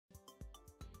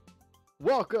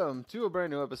Welcome to a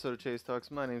brand new episode of Chase Talks.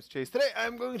 My name's Chase. Today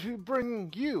I'm going to be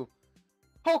bringing you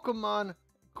Pokemon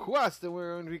Quest, and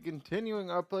we're going to be continuing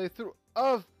our playthrough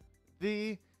of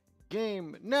the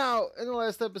game. Now, in the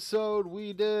last episode,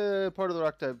 we did part of the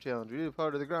Rock type challenge. We did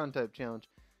part of the Ground type challenge.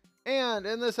 And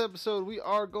in this episode, we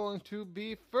are going to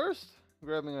be first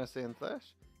grabbing a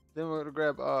Sandslash. Then we're going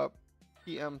to grab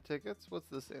PM tickets. What's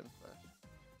the Sandslash?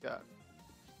 Got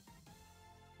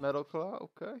Metal Claw,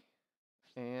 okay.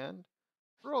 And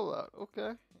Rollout,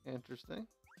 okay. Interesting.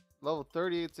 Level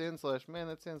 38 Sandslash. Man,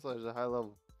 that Sandslash is a high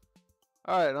level.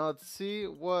 Alright, now let's see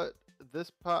what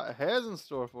this pot has in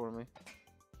store for me.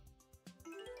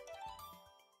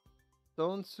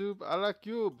 Stone Soup a la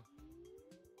Cube.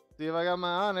 See if I got my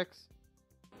Onyx.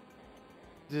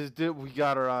 We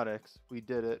got our Onyx. We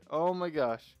did it. Oh my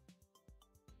gosh.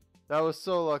 That was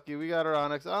so lucky. We got our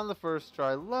Onyx on the first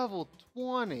try. Level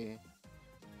 20.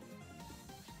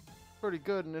 Pretty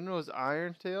good. And then it was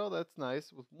Iron Tail. That's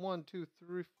nice. With 1, 2,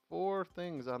 3, 4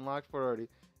 things unlocked for already.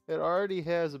 It already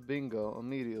has a bingo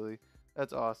immediately.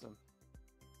 That's awesome.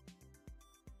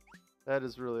 That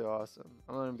is really awesome.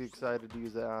 I'm going to be excited to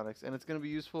use that Onyx. And it's going to be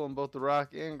useful in both the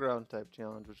Rock and Ground type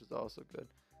challenge, which is also good.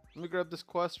 Let me grab this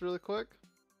quest really quick.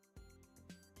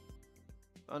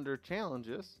 Under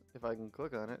challenges, if I can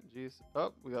click on it. Jeez.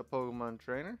 Oh, we got Pokemon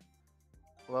Trainer.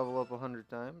 Level up 100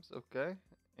 times. Okay.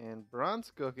 And bronze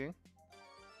cooking.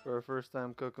 For our first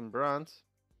time cooking bronze.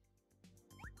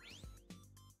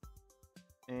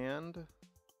 And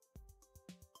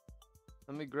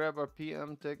let me grab our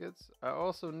PM tickets. I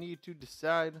also need to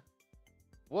decide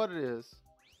what it is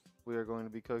we are going to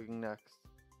be cooking next.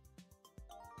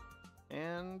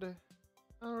 And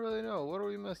I don't really know. What are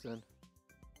we missing?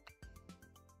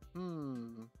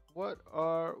 What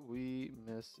are we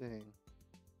missing?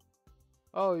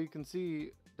 Oh, you can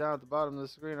see down at the bottom of the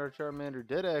screen our Charmander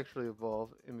did actually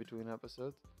evolve in between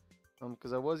episodes.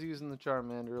 Because I was using the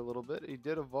Charmander a little bit. He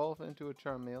did evolve into a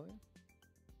Charmeleon.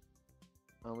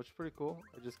 Which is pretty cool.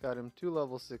 I just got him to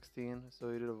level 16,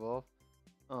 so he did evolve.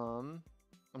 I'm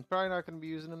probably not going to be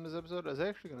using him this episode. I was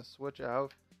actually going to switch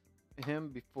out him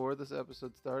before this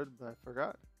episode started, but I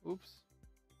forgot.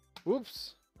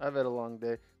 Oops. I've had a long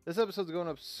day. This episode's going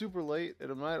up super late.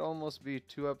 It might almost be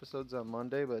 2 episodes on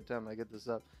Monday by the time I get this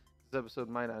up. This episode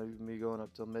might not even be going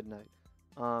up till midnight.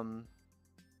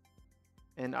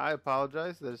 And I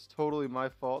apologize. That is totally my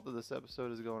fault that this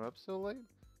episode is going up so late.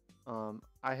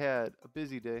 I had a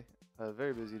busy day, a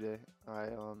very busy day.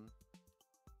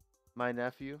 My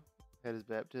nephew had his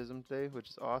baptism today, which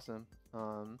is awesome.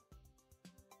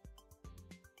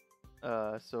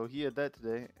 So he had that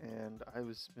today, and I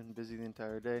was been busy the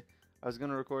entire day. I was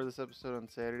gonna record this episode on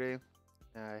Saturday.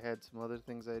 I had some other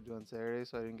things I had to do on Saturday,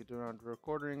 so I didn't get around to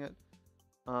recording it.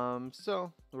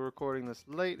 So we're recording this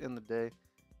late in the day,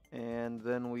 and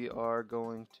then we are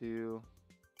going to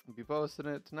be posting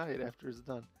it tonight after it's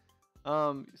done.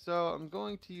 So I'm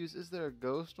going to use, is there a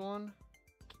ghost one?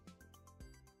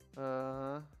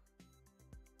 I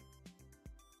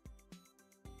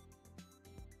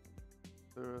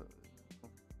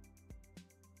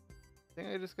think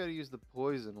I just gotta use the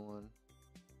poison one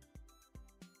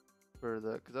for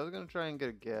the, because I was gonna try and get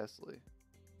a Ghastly.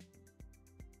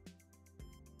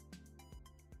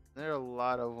 There are a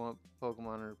lot of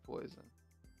Pokemon that are poison.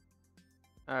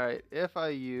 Alright, if I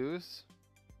use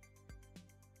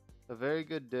a very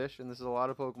good dish, and this is a lot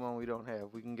of Pokemon we don't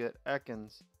have, we can get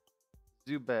Ekans,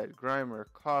 Zubat, Grimer,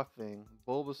 Coughing,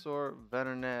 Bulbasaur,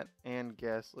 Venonat, and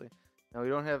Ghastly. Now we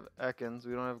don't have Ekans,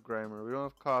 we don't have Grimer, we don't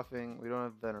have Coughing, we don't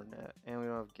have Venonat, and we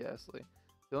don't have Ghastly.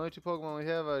 The only 2 Pokemon we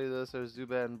have out of this are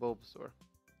Zubat and Bulbasaur.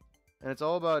 And it's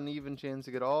all about an even chance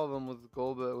to get all of them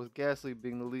with Ghastly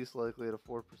being the least likely at a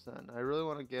 4%. I really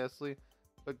want a Ghastly,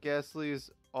 but Ghastly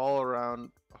is all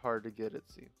around hard to get, it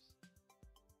seems.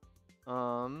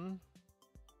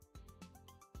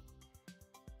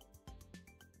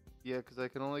 Yeah, because I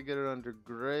can only get it under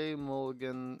Gray,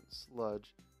 Mulligan,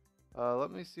 Sludge.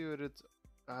 Let me see what its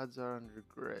odds are under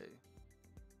Gray.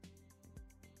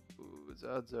 Ooh, its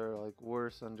odds are like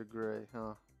worse under Gray,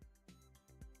 huh?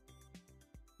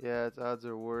 Yeah, its odds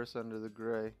are worse under the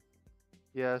Gray.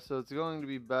 Yeah, so it's going to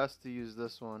be best to use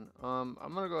this one. I'm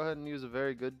gonna go ahead and use a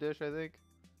very good dish, I think.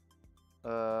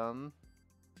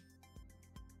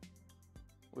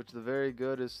 Which the very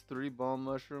good is 3 balm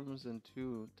mushrooms and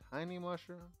 2 tiny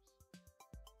mushrooms.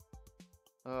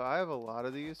 I have a lot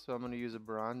of these, so I'm going to use a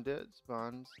bronze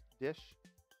dish.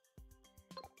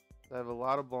 I have a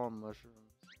lot of balm mushrooms,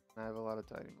 and I have a lot of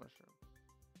tiny mushrooms.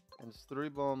 And it's 3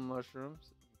 balm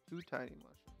mushrooms and 2 tiny mushrooms.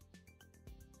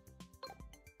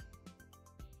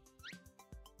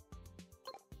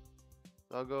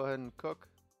 So I'll go ahead and cook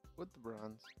with the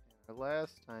bronze. And our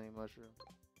last tiny mushroom.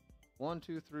 1,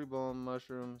 2, 3 bone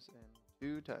mushrooms and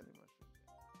 2 tiny mushrooms.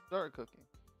 Start cooking.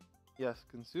 Yes,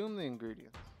 consume the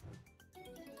ingredients.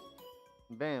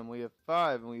 Bam, we have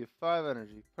 5 and we have 5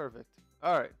 energy. Perfect.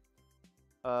 Alright.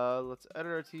 Let's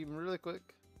edit our team really quick.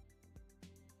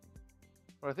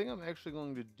 What I think I'm actually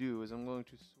going to do is I'm going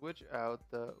to switch out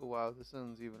the... Oh, wow, this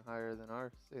one's even higher than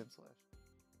our Sand Slash.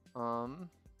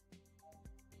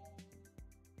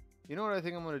 You know what I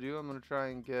think I'm going to do? I'm going to try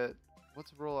and get...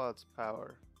 What's Rollout's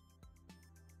power?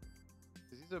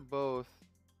 Because these are both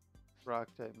rock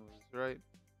type moves, right?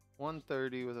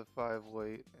 130 with a 5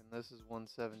 weight, and this is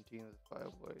 117 with a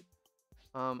 5 weight.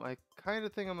 I kind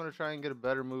of think I'm going to try and get a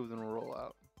better move than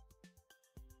Rollout.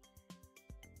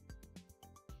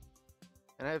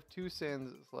 And I have 2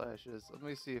 Sand Slashes. Let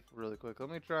me see if really quick. Let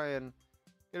me try and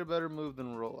get a better move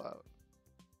than Rollout.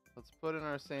 Let's put in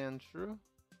our Sand Shrew.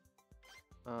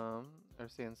 Our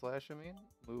Sand Slash, I mean.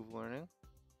 Move learning.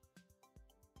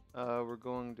 We're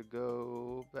going to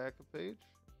go back a page.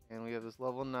 And we have this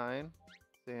level 9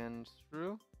 Sand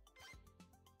Shrew.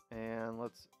 And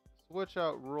let's switch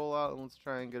out Rollout and let's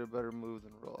try and get a better move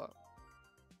than Rollout.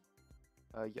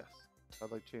 Yes.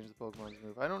 I'd like to change the Pokemon's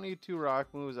move. I don't need 2 rock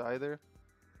moves either.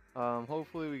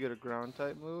 Hopefully we get a ground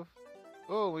type move.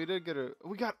 Oh, we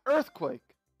got Earthquake!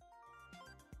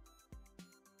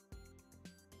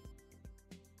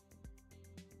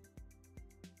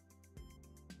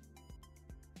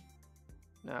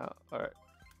 Now, alright.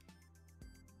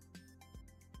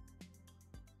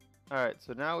 Alright,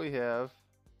 so now we have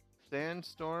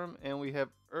Sandstorm and we have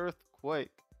Earthquake.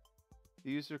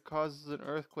 The user causes an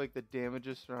earthquake that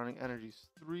damages surrounding energies.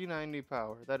 390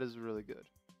 power. That is really good.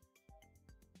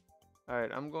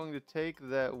 Alright, I'm going to take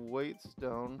that weight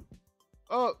stone.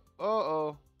 Oh!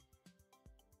 Uh-oh!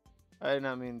 I did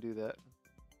not mean to do that.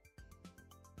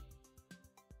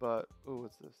 But, oh,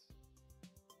 what's this?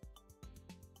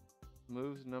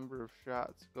 Moves number of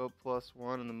shots. Go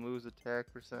 +1 and the move's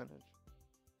attack percentage.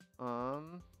 I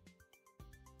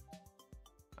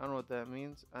don't know what that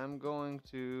means. I'm going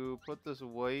to put this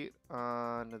weight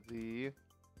on the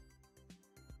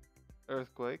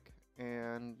Earthquake.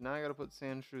 And now I gotta put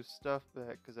Sandshrew's stuff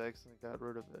back because I accidentally got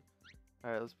rid of it.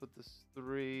 Alright, let's put this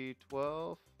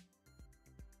 312.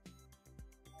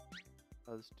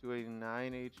 This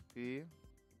 289 HP.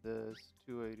 This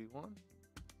 281.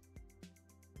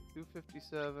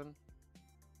 257.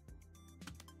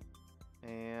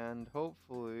 And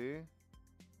hopefully...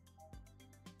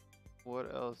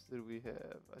 What else did we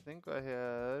have? I think I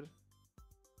had...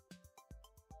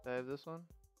 Did I have this one?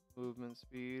 Movement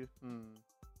speed.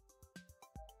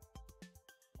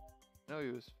 No, he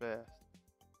was fast.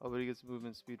 Oh, but he gets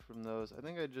movement speed from those. I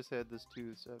think I just had this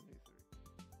 273.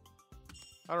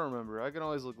 I don't remember. I can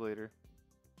always look later.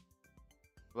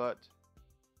 But,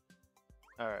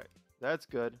 alright. That's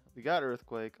good. We got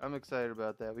Earthquake. I'm excited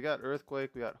about that. We got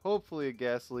Earthquake. We got hopefully a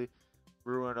Ghastly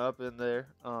brewing up in there.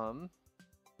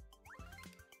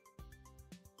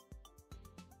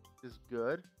 Is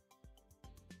good.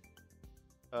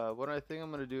 What I think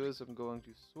I'm going to do is I'm going to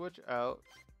switch out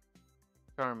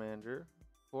Charmander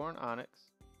for an Onyx.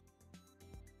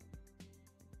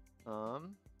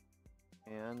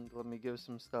 And let me give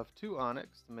some stuff to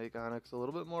Onyx to make Onyx a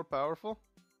little bit more powerful.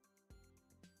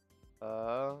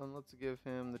 And let's give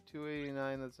him the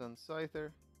 289 that's on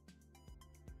Scyther.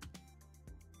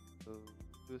 So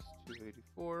this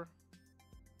 284.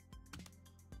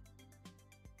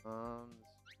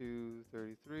 This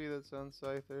 233 that's on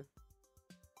Scyther.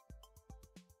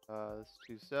 This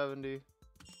 270.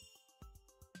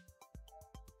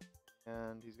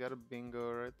 And he's got a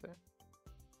bingo right there.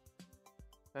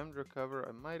 Time to recover.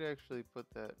 I might actually put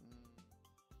that in.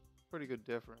 Pretty good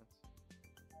difference.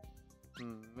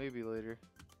 Maybe later.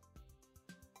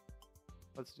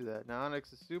 Let's do that. Now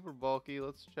Onyx is super bulky.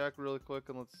 Let's check really quick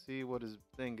and let's see what his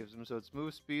thing gives him. So it's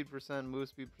move speed percent, move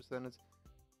speed percentage,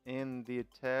 and the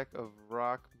attack of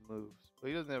rock moves. But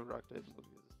he doesn't have a rock type move,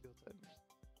 he has a steel type move.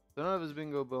 So none of his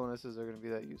bingo bonuses are going to be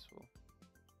that useful.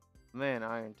 Man,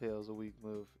 Iron Tail is a weak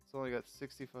move. It's only got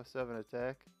 67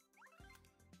 attack.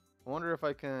 I wonder if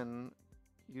I can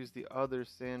use the other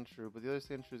Sandshrew, but the other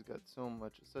Sandshrew's got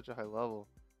such a high level.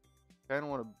 I kind of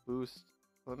want to boost.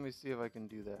 Let me see if I can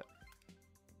do that.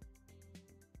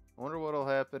 I wonder what'll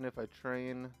happen if I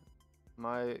train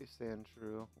my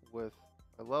Sandshrew with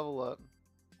a level up.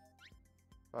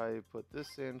 If I put this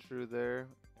Sandshrew there,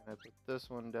 and I put this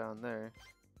one down there,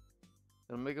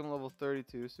 it'll make him level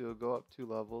 32, so he'll go up 2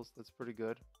 levels. That's pretty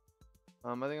good.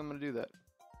 I think I'm going to do that.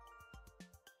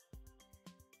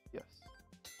 Yes.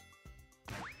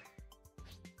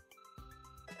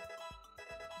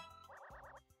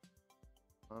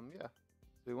 Yeah.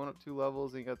 So we went up 2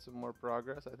 levels and got some more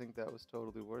progress. I think that was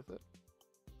totally worth it.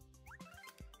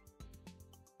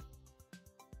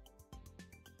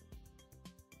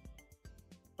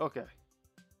 Okay.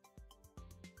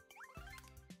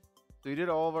 So we did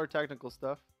all of our technical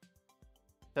stuff.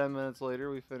 10 minutes later,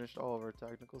 we finished all of our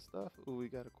technical stuff. Ooh, we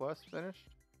got a quest finished.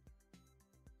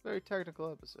 Very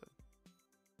technical episode.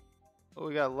 Oh,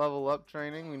 we got level up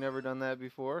training. We never done that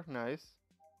before. Nice.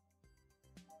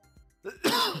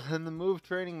 And the move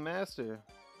training master.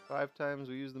 5 times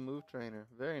we use the move trainer.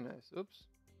 Very nice. Oops.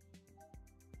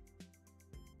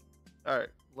 Alright,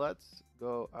 let's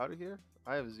go out of here.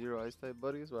 I have 0 ice type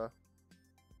buddies. Well,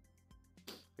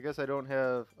 I guess I don't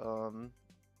have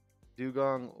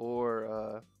Dugong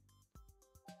or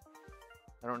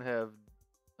I don't have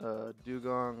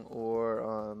Dugong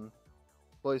or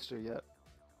Cloyster yet.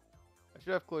 I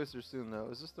should have Cloyster soon though.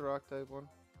 Is this the rock type one?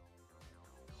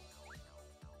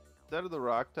 Instead of the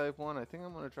rock type one, I think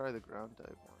I'm gonna try the ground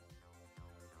type one.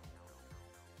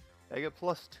 I get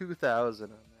plus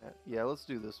 2,000 on that. Yeah, let's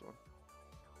do this one.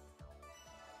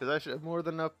 Because I should have more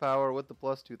than enough power with the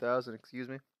plus 2,000, excuse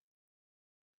me.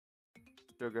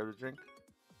 Go grab a drink.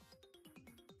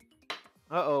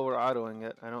 Uh-oh, we're autoing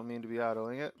it. I don't mean to be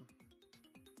autoing it.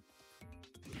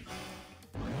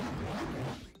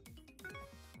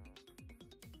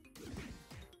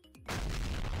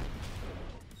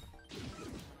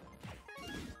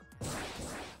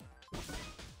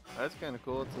 That's kind of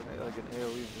cool. It's like an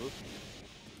AoE move.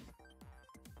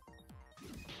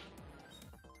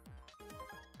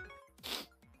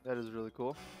 That is really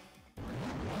cool.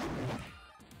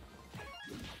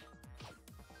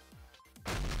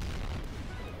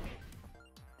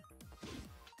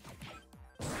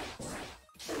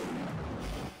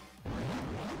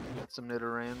 Got some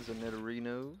Nidorans and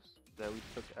Nidorinos that we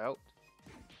took out.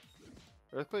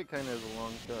 Earthquake kind of has a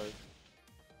long charge.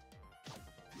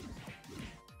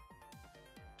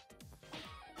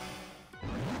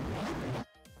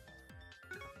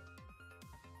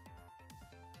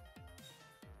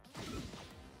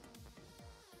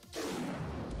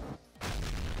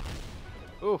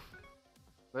 Oof,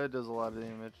 that does a lot of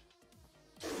damage.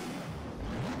 So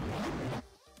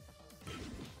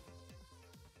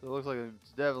it looks like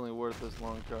it's definitely worth this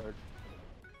long charge.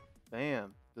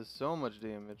 Bam, does so much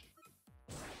damage.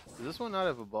 Does this one not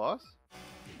have a boss?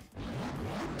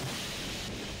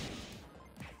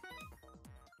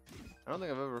 I don't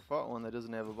think I've ever fought one that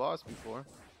doesn't have a boss before.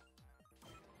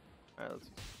 Alright, let's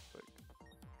use this quick.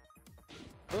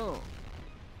 Boom.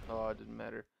 Oh, it didn't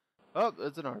matter. Oh,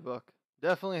 it's an Arbok.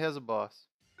 Definitely has a boss.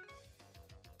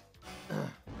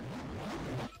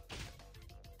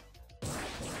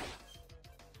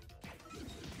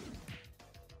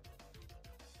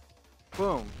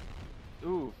 Boom.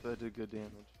 Ooh, that did good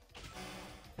damage.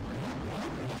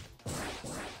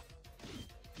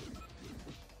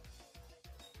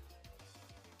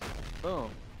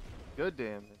 Boom. Good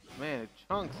damage. Man, it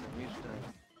chunks him each time.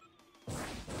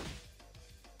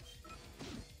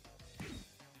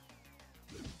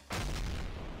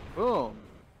 Boom!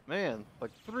 Man,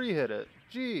 like 3 hit it.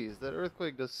 Jeez, that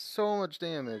earthquake does so much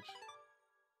damage.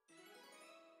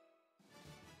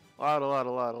 Lot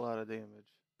of damage.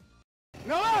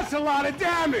 Now that's a lot of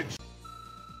damage!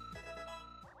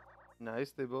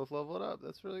 Nice, they both leveled up.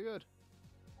 That's really good.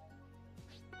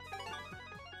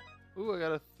 Ooh, I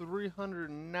got a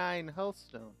 309 health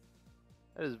stone.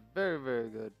 That is very, very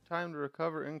good. Time to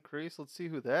recover increase. Let's see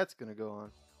who that's gonna go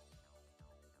on.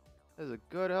 That is a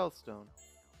good health stone.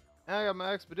 And I got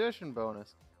my expedition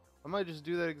bonus. I might just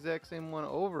do that exact same one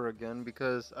over again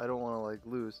because I don't want to like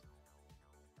lose.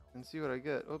 And see what I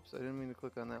get. Oops, I didn't mean to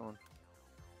click on that one.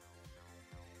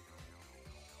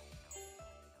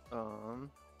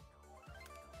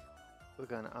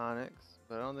 Click on Onyx,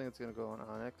 but I don't think it's gonna go on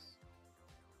Onyx.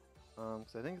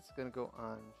 Because I think it's gonna go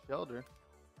on Shelter.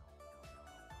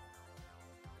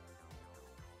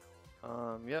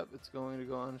 Yep, it's going to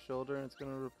go on Shoulder, and it's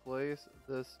going to replace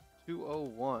this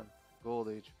 201 gold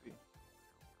HP.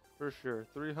 For sure.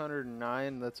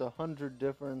 309, that's 100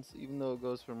 difference, even though it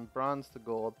goes from bronze to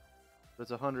gold. But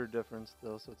it's 100 difference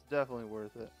still, so it's definitely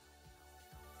worth it.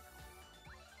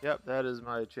 Yep, that is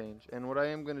my change. And what I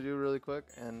am going to do really quick,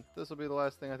 and this will be the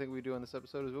last thing I think we do in this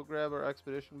episode, is we'll grab our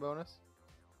expedition bonus.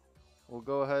 We'll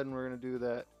go ahead and we're going to do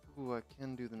that. Ooh, I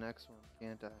can do the next one,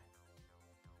 can't I?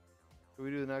 Can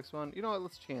we do the next one? You know what?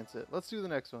 Let's chance it. Let's do the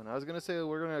next one. I was gonna say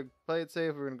we're gonna play it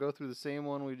safe. We're gonna go through the same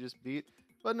one we just beat,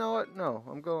 but know what? No,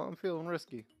 I'm feeling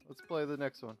risky. Let's play the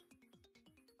next one.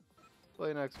 Play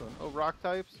the next one. Oh, rock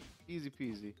types, easy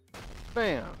peasy.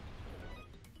 Bam.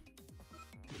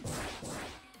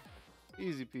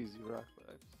 Easy peasy rock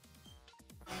types.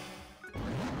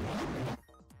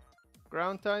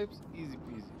 Ground types, easy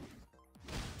peasy.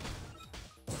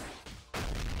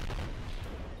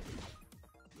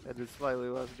 That did slightly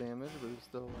less damage, but it's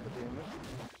still a lot of damage.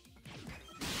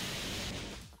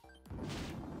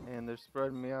 And they're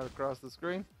spreading me out across the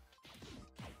screen.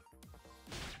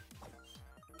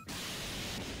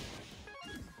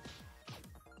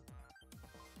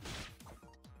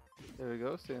 There we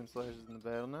go, Sand Slash is in the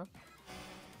battle now.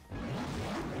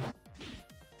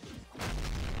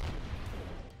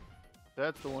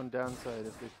 That's the one downside.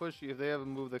 If they push you, if they have a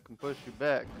move that can push you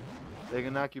back, they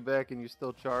can knock you back and you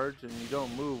still charge, and you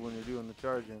don't move when you're doing the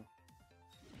charging.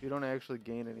 You don't actually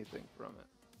gain anything from it.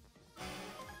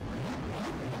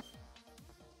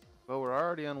 But we're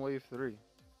already on wave 3.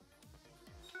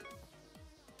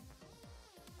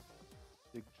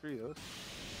 Big trios.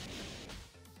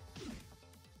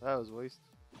 That was waste.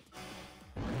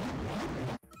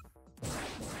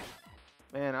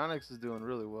 Man, Onyx is doing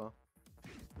really well.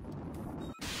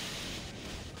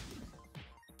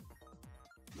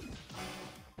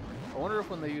 I wonder if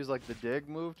when they use like the dig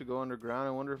move to go underground,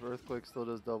 I wonder if Earthquake still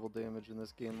does double damage in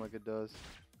this game like it does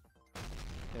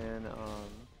in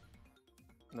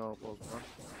no Pokemon.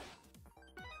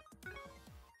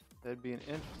 That'd be an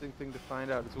interesting thing to find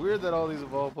out. It's weird that all these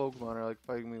evolved Pokemon are like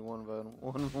fighting me one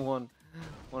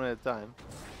at a time.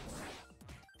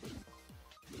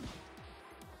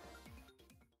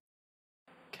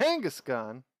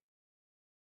 Kangaskhan?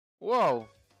 Whoa!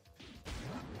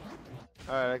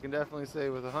 Alright, I can definitely say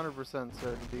with 100%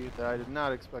 certainty that I did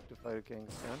not expect to fight a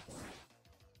Kangaskhan.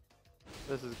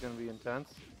 This is going to be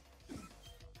intense.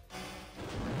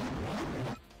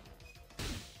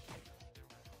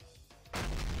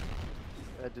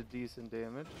 That did decent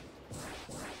damage.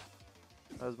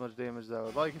 Not as much damage as I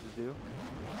would like it to do.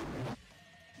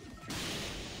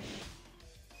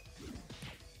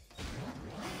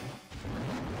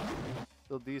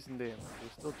 Still decent damage. We're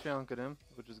still chunking him,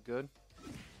 which is good.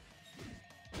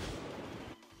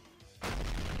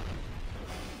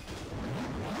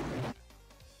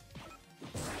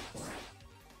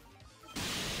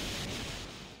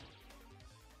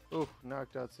 Ooh,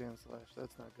 knocked out Sand Slash.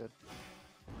 That's not good.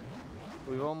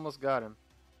 We've almost got him.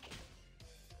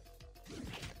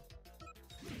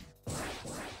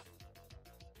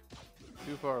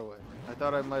 Too far away. I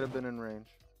thought I might have been in range.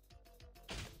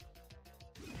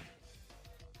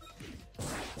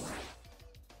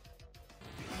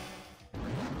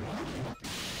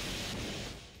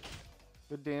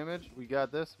 Good damage. We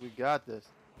got this. We got this.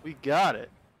 We got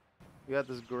it. We got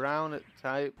this ground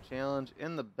type challenge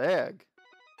in the bag.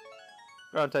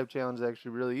 Ground type challenge is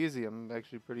actually really easy. I'm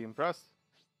actually pretty impressed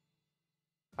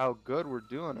how good we're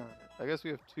doing on it. I guess we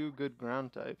have 2 good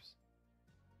ground types.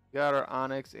 We got our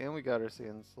Onyx and we got our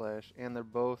Sand Slash, and they're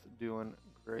both doing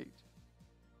great.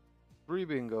 3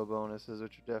 bingo bonuses,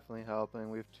 which are definitely helping.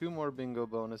 We have 2 more bingo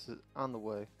bonuses on the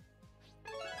way.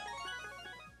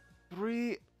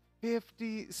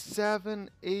 357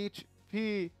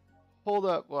 HP. Hold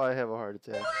up while I have a heart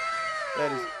attack.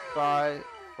 That is by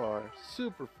far,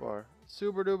 super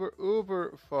duper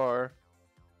uber far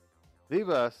the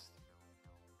best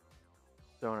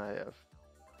stone I have.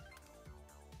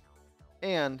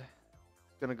 And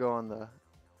it's gonna go on the,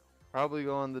 probably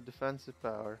go on the defensive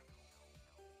power.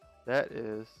 That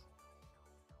is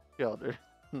Shelter.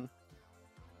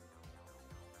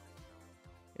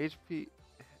 HP,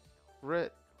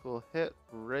 critical hit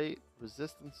rate,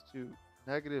 resistance to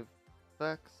negative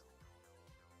effects.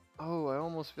 Oh, I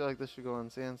almost feel like this should go on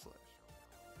Sand Slash.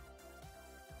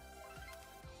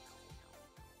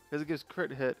 Because it gives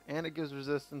crit hit, and it gives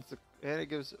resistance to, and it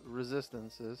gives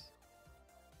resistances.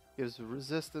 Gives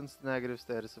resistance to negative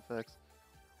status effects.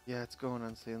 Yeah, it's going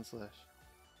on Sand Slash.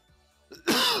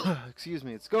 Excuse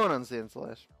me, it's going on Sand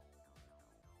Slash.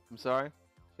 I'm sorry,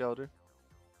 Shelter.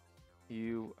 I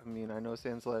mean, I know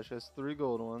Sand Slash has 3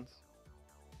 gold ones.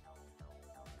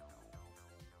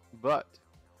 But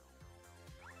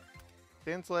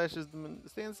Sand Slash was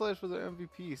our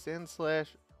MVP. Sand Slash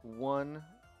won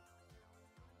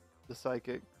the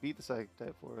Psychic, beat the Psychic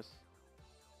type for us.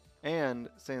 And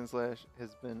Sand Slash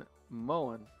has been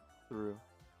mowing through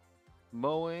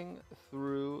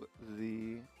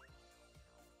the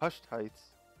Hushed Heights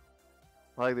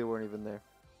like they weren't even there.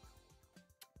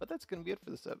 But that's going to be it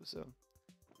for this episode.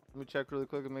 Let me check really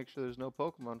quick and make sure there's no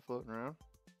Pokemon floating around.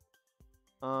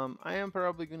 I am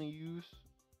probably going to use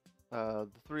the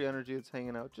 3 energy that's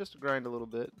hanging out just to grind a little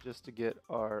bit, just to get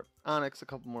our Onyx a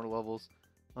couple more levels,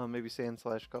 maybe Sand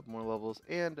Slash a couple more levels,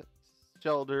 and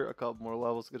Shelter a couple more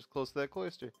levels to get us close to that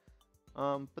Cloyster.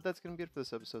 But that's going to be it for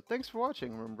this episode. Thanks for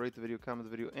watching. Remember, rate the video, comment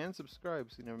the video, and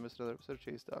subscribe so you never miss another episode of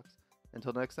Chase Talks.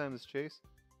 Until next time, this is Chase,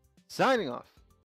 signing off.